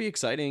mean, that'll be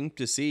exciting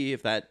to see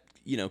if that,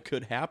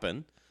 could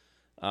happen.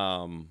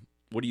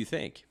 What do you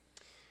think?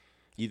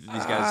 These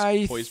guys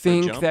I poised for a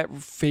think jump? that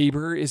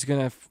Faber is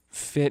going to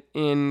fit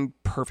in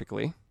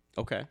perfectly.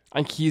 Okay. I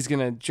think he's going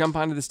to jump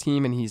onto this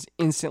team, and he's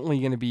instantly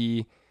going to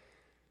be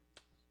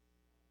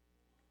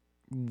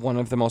one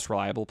of the most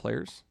reliable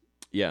players.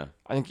 Yeah.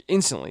 I think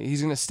instantly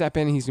he's going to step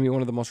in. He's going to be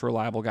one of the most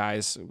reliable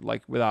guys,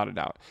 like without a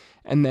doubt.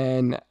 And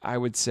then I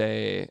would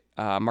say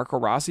Marco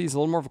Rossi is a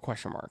little more of a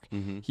question mark.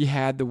 He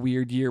had the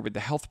weird year with the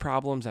health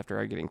problems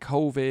after getting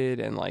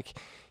COVID, and like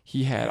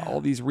he had all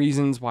these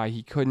reasons why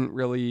he couldn't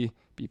really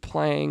be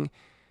playing.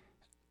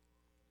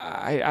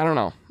 I don't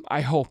know.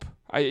 I hope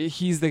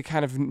he's the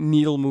kind of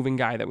needle moving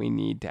guy that we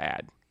need to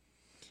add.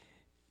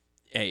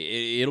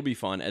 Hey, it'll be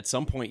fun. At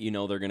some point,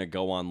 they're going to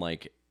go on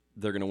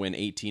they're going to win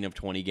 18 of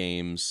 20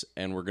 games,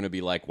 and we're going to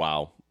be like,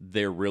 wow,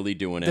 they're really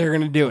doing it. They're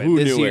going to do it Who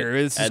this knew year.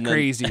 it? This is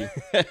crazy.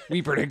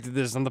 We predicted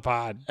this on the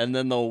pod. And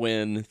then they'll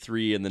win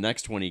 3 in the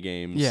next 20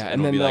 games. Yeah, and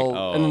and then it'll be they'll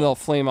like, and then they'll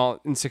flame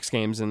out in 6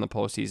 games in the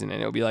postseason, and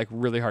it'll be like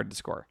really hard to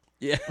score.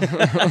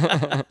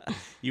 Yeah.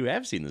 You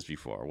have seen this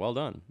before. Well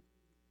done.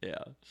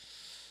 Yeah.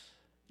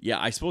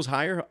 Yeah, I suppose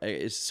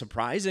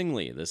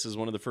surprisingly, this is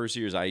one of the first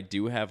years I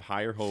do have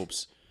higher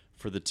hopes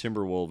for the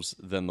Timberwolves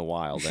than the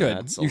Wild. You and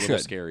that's a little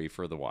scary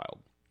for the Wild.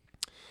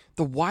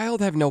 The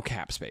Wild have no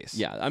cap space.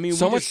 Yeah, I mean,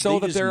 so much so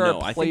that there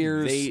are I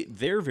players. think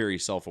they're very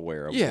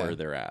self-aware of where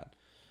they're at.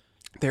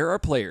 There are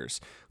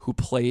players who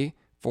play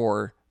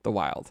for the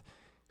Wild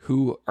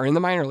who are in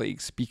the minor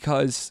leagues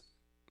because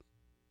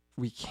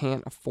we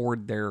can't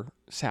afford their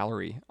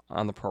salary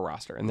on the pro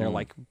roster, and they're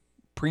like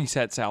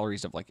preset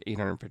salaries of like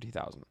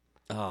 $850,000.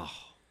 Oh,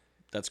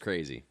 that's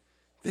crazy.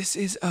 This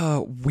is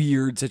a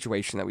weird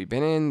situation that we've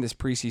been in. This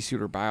Precy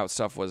Suter buyout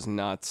stuff was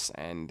nuts.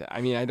 And I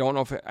mean, I don't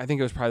know I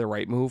think it was probably the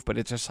right move, but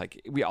it's just like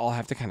we all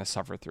have to kind of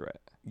suffer through it.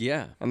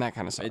 Yeah. And that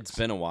kind of sucks. It's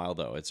been a while,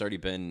 though. It's already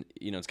been,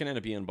 it's going to end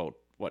up being about,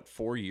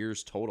 4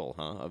 years total,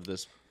 of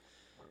this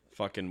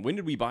fucking. When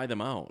did we buy them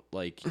out?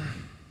 Like,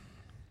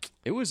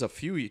 it was a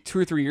few. 2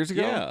 or 3 years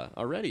ago? Yeah,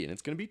 already. And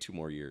it's going to be 2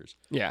 more years.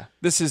 Yeah.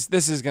 This is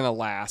going to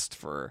last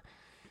for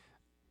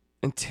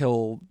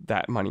until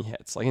that money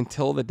hits. Like,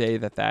 until the day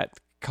that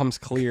comes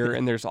clear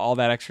and there's all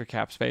that extra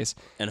cap space.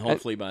 And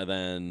hopefully by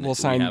then we'll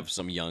we have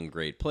some young,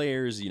 great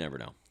players. You never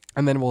know.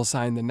 And then we'll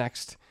sign the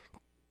next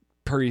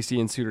Parisi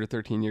and Suter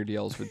 13-year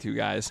deals with 2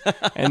 guys.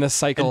 And the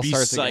cycle and be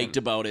starts psyched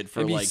again. about it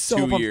for like so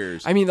 2 pumped.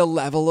 years. I mean, the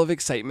level of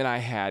excitement I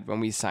had when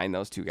we signed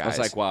those 2 guys. I was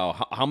like,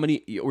 wow, how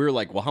many? We were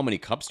like, well, how many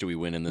cups do we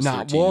win in this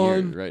Not 13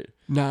 one, years? Right.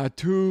 Not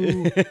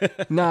 2,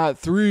 not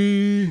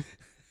 3,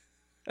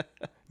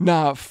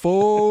 not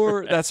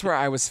 4. That's where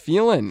I was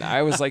feeling.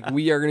 I was like,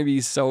 we are going to be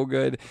so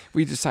good.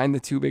 We just signed the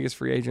 2 biggest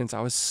free agents.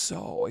 I was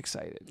so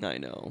excited. I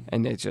know.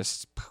 And it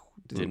just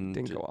didn't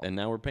go well. And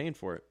now we're paying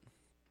for it.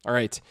 All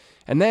right.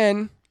 And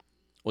then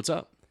What's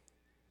up?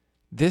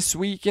 this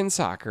week in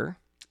soccer.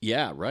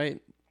 Yeah, right.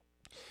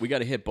 We got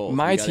to hit both.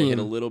 My we gotta team. hit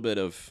a little bit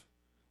of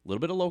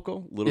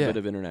local, a little bit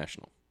of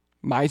international.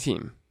 My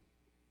team,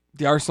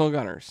 the Arsenal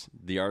Gunners,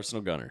 The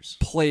Arsenal Gunners.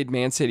 played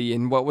Man City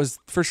in what was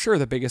for sure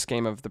the biggest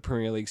game of the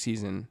Premier League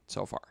season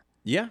so far.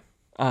 Yeah.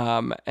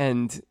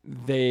 And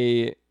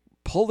they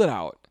pulled it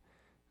out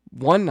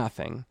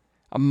 1-0.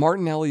 A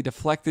Martinelli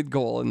deflected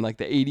goal in like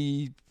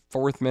the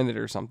 84th minute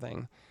or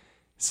something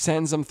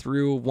sends them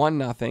through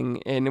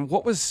 1-0. And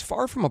what was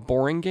far from a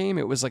boring game,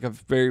 it was like a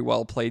very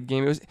well played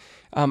game. It was.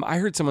 I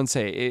heard someone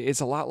say it's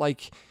a lot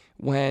like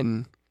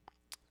when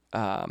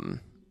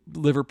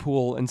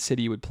Liverpool and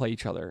City would play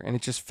each other, and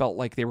it just felt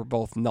like they were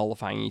both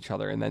nullifying each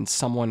other, and then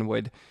someone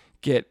would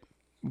get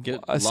a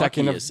lucky,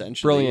 second of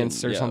essentially,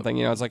 brilliance and- or yeah. something.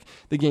 It's like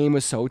the game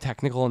was so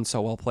technical and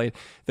so well played.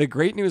 The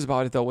great news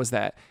about it though was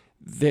that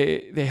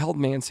they held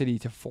Man City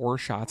to 4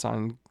 shot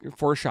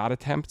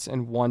attempts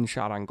and 1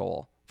 shot on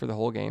goal for the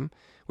whole game,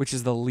 which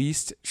is the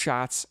least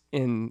shots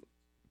in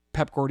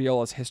Pep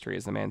Guardiola's history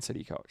as the Man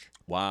City coach.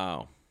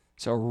 Wow.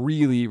 So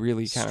really,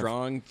 really kind of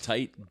Strong,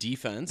 tight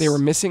defense. they were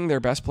missing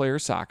their best player,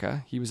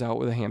 Saka. He was out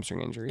with a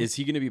hamstring injury. Is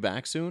he going to be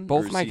back soon? or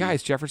Both is my he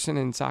guys, Jefferson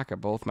and Saka,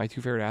 both my 2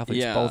 favorite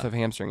athletes, Yeah. both have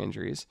hamstring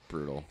injuries.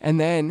 Brutal.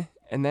 And then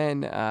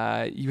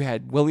you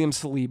had William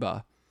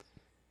Saliba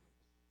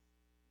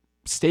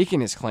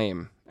staking his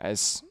claim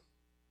as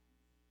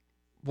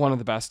one of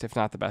the best, if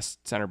not the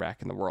best, center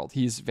back in the world.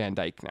 He's Van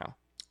Dijk now.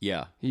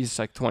 Yeah. He's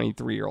like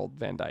 23-year-old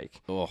Van Dijk.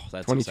 Oh,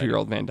 that's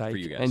 22-year-old Van for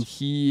you Dijk, guys. and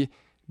he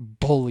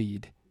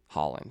bullied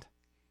Holland.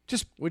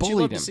 Just Which you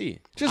bullied love him. to see.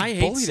 Just I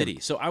hate bullied City,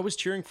 him. so I was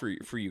cheering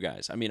for you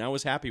guys. I mean, I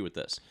was happy with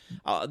this.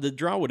 The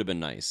draw would have been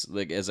nice,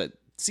 like as it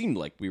seemed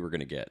like we were going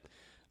to get.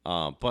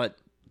 But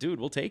dude,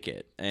 we'll take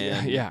it.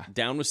 And Yeah.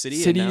 down with City.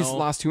 City's and now,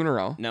 lost 2 in a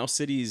row. Now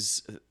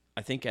City's,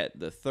 I think at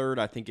the third.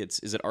 I think is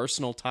it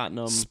Arsenal,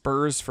 Tottenham?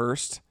 Spurs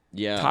first.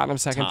 Yeah, Tottenham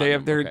second.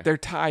 Tottenham, They're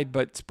tied,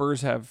 but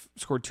Spurs have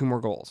scored 2 more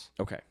goals.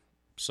 okay.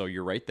 So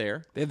you're right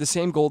there. They have the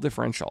same goal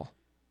differential.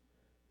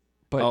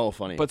 But, Oh,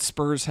 funny. But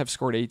Spurs have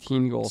scored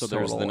 18 goals So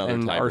there's total, another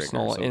and tiebreaker.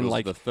 Arsenal So in those are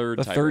like the third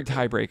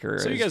tiebreaker.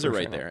 So you is guys are Spurs right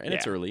right now. there, and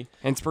it's early.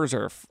 And Spurs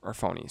are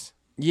phonies.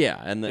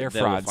 Yeah, and They're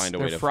they'll frauds. find a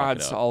way They're to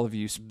frauds fuck to it up. all of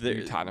you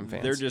Tottenham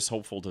fans. They're just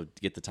hopeful to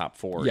get the top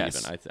 4.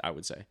 Yes. Even I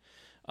would say.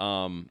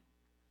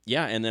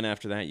 Yeah, and then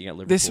after that you got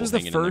Liverpool. This was the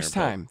hanging in first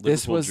there, but time.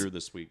 This Liverpool was drew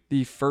this week.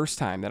 the first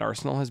time that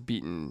Arsenal has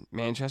beaten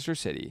Manchester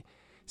City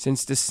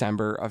since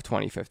December of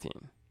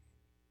 2015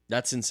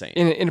 That's insane.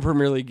 in a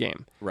Premier League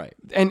game. Right.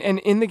 And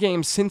in the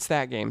game since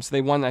that game, so they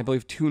won, I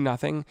believe,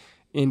 2-0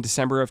 in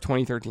December of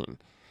 2013.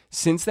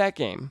 Since that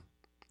game,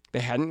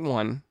 they hadn't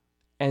won,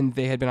 and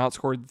they had been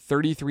outscored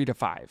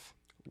 33-5.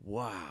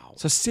 Wow.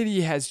 So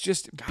City has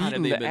just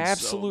beaten they've the been so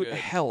absolute good.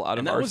 hell out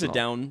And of that Arsenal.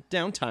 was a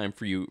down time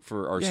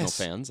for Arsenal Yes.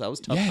 fans. That was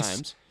tough Yes.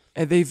 times.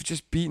 And they've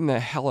just beaten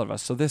the hell out of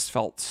us. So this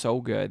felt so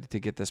good to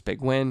get this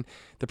big win.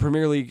 The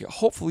Premier League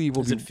hopefully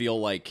will Does be. it feel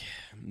like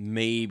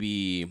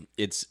maybe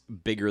it's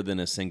bigger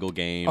than a single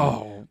game?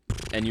 Oh,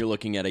 And you're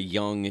looking at a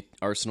young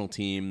Arsenal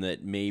team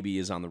that maybe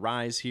is on the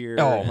rise here.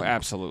 oh, and-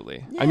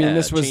 absolutely. Yeah, I mean,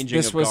 this changing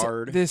of was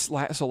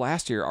guard. so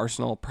last year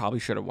Arsenal probably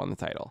should have won the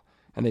title,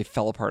 and they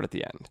fell apart at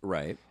the end.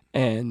 Right.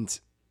 And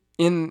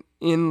in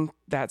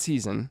that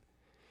season,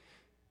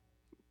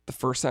 the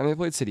first time they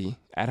played City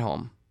at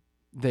home,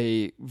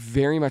 they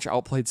very much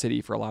outplayed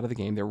City for a lot of the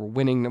game. They were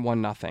winning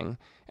 1-0,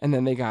 and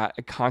then they got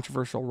a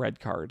controversial red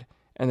card,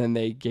 and then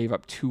they gave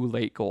up 2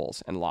 late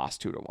goals and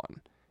lost 2-1,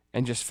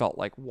 and just felt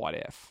like, what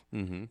if?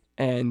 Mm-hmm.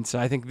 And so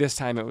I think this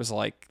time it was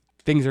like,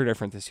 things are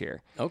different this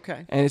year.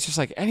 Okay. And it's just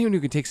like, anyone who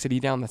can take City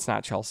down that's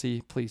not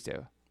Chelsea, please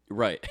do.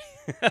 Right.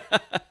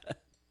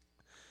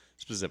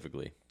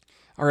 Specifically.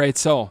 All right,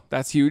 so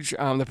that's huge.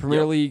 The Premier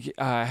Yep. League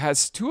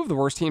has 2 of the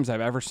worst teams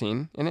I've ever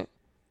seen in it.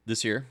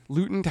 This year,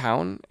 Luton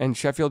Town and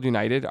Sheffield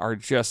United are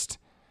just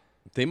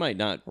they might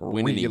not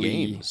win any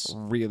games.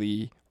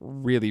 really,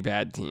 really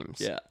bad teams.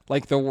 Yeah.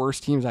 Like the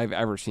worst teams I've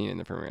ever seen in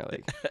the Premier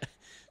League.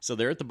 So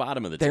they're at the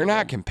bottom of the They're table.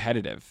 not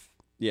competitive.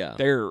 Yeah.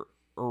 They're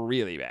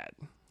really bad.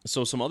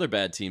 So some other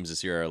bad teams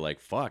this year are like,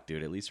 fuck,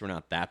 dude, at least we're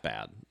not that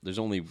bad. There's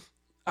only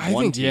I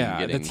one think, team yeah,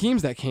 getting... the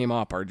teams that came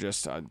up are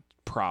just a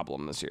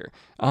problem this year.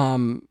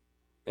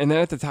 And then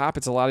at the top,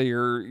 it's a lot of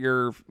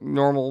your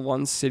normal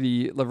ones: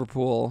 City,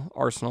 Liverpool,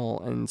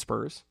 Arsenal, and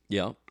Spurs.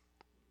 Yeah.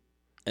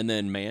 And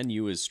then Man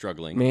U is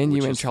struggling. Man U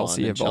which and is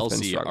Chelsea fun, have and both been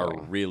Chelsea struggling.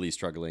 are really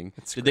struggling.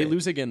 It's Did they great.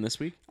 lose again this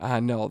week?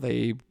 No,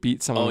 they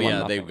beat someone. Oh,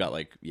 yeah, 1-0 they've got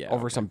like, yeah.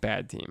 over okay. some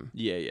bad team.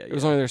 Yeah. It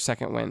was only their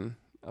second win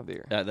of the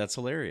year. That's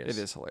hilarious.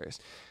 It is hilarious.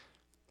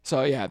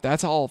 So, yeah,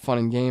 that's all fun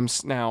and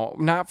games. Now,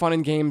 not fun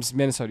and games,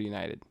 Minnesota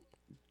United.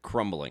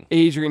 Crumbling.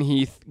 Adrian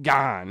Heath,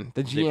 gone.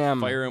 The They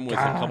GM, fire him with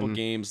gone. a couple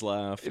games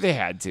left. They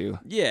had to.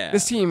 Yeah.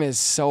 This team is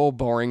so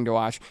boring to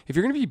watch. If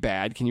you're going to be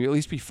bad, can you at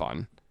least be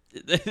fun?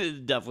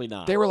 Definitely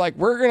not. They were like,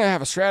 we're going to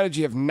have a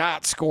strategy of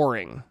not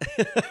scoring.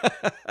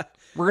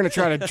 We're going to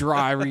try to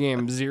draw every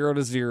game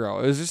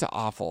 0-0. It was just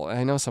awful. And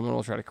I know someone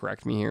will try to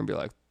correct me here and be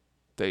like,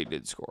 they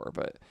did score.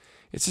 But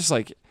it's just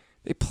like,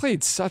 they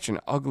played such an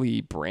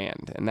ugly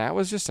brand. And that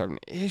was just an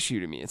issue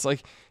to me. It's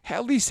like,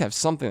 at least have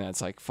something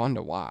that's like fun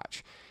to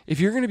watch. If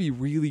you're going to be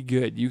really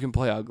good, you can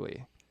play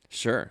ugly.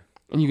 Sure.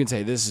 And you can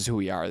say, this is who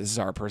we are. This is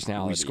our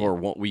personality. We score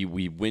one,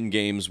 we win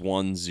games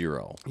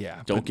 1-0.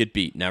 Yeah, Don't but- get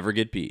beat. Never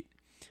get beat.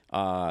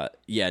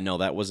 Yeah, no,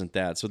 that wasn't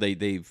that. So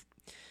they've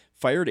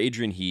fired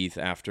Adrian Heath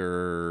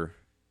after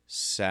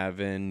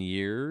 7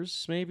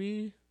 years,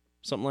 maybe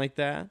something like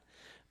that.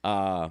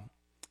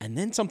 And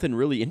then something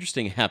really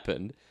interesting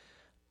happened.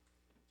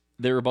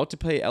 They were about to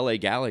play LA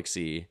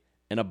Galaxy,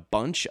 and a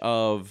bunch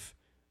of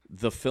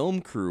the film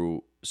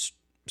crew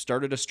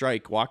started a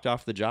strike, walked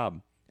off the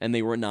job, and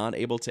they were not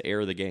able to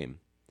air the game.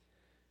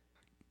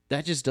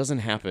 That just doesn't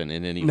happen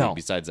in any No. league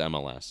besides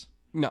MLS.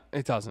 No,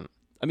 it doesn't.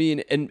 I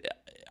mean, and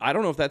I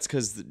don't know if that's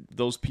because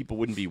those people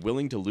wouldn't be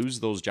willing to lose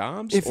those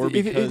jobs, If or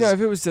because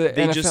it was the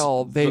they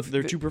NFL,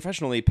 they're too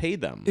professional. They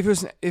paid them. If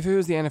it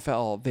was the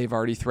NFL, they've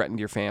already threatened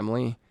your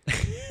family,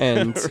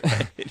 and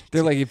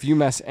they're like, if you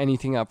mess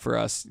anything up for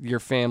us, your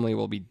family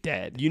will be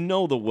dead. You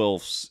know the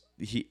Wilfs.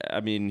 He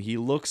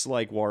looks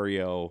like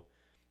Wario.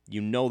 You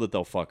know that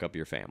they'll fuck up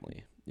your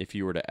family if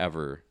you were to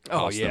ever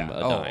cost them a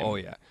dime.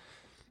 Yeah.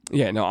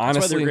 Yeah, no, That's why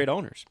honestly, they're great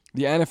owners.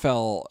 the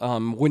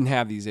NFL wouldn't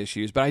have these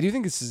issues, but I do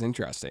think this is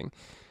interesting.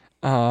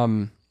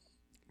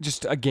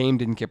 Just a game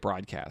didn't get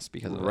broadcast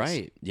because of this.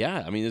 Right.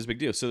 Yeah. I mean, it's a big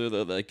deal. So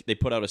they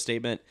put out a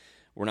statement.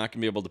 We're not going to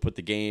be able to put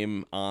the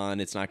game on.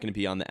 It's not going to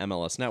be on the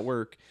MLS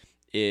network.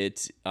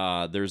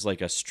 There's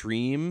like a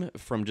stream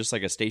from just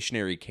like a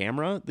stationary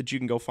camera that you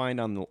can go find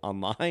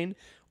online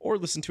or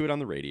listen to it on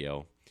the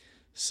radio.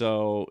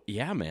 So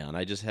yeah, man,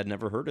 I just had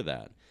never heard of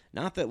that.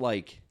 Not that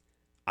like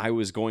I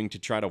was going to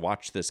try to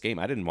watch this game.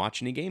 I didn't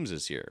watch any games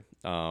this year.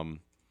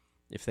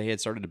 If they had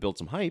started to build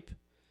some hype,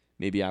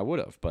 maybe I would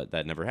have, but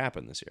that never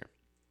happened this year.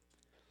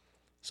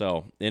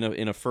 So in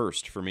a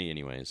first for me,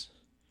 anyways.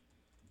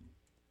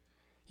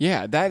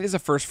 Yeah, that is a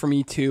first for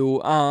me too.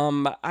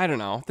 I don't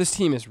know. This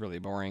team is really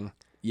boring.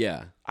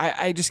 Yeah.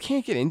 I just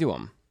can't get into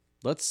them.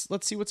 Let's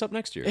see what's up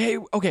next year. Hey,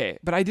 okay,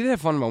 but I did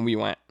have fun when we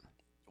went.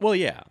 Well,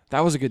 yeah.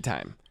 That was a good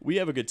time. We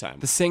have a good time.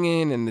 The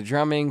singing and the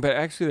drumming, but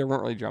actually there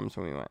weren't really drums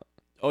when we went.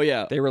 Oh,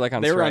 yeah. They were like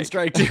on strike. They were on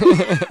strike, too.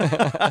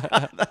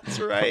 That's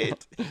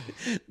right.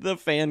 The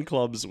fan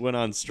clubs went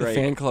on strike.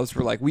 The fan clubs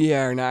were like, we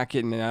are not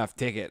getting enough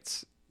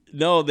tickets.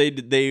 No,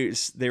 they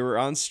were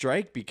on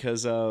strike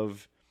because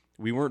of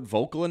we weren't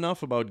vocal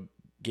enough about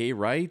gay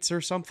rights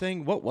or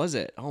something. What was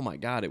it? Oh, my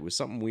God. It was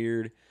something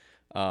weird.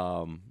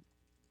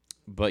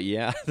 But,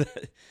 yeah, a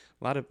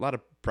lot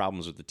of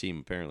problems with the team,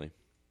 apparently.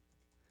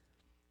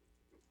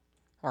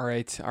 All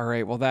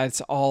right. Well, that's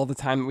all the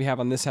time that we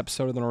have on this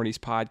episode of the Northeast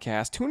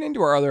Podcast. Tune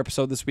into our other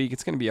episode this week.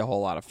 It's going to be a whole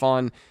lot of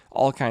fun.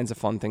 All kinds of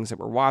fun things that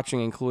we're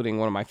watching, including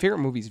one of my favorite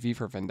movies, V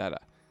for Vendetta.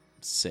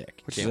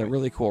 Sick. Which is a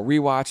really cool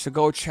rewatch. So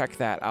go check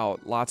that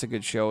out. Lots of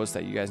good shows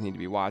that you guys need to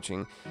be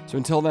watching. So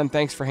until then,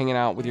 thanks for hanging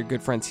out with your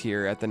good friends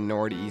here at the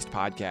Northeast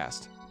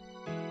Podcast.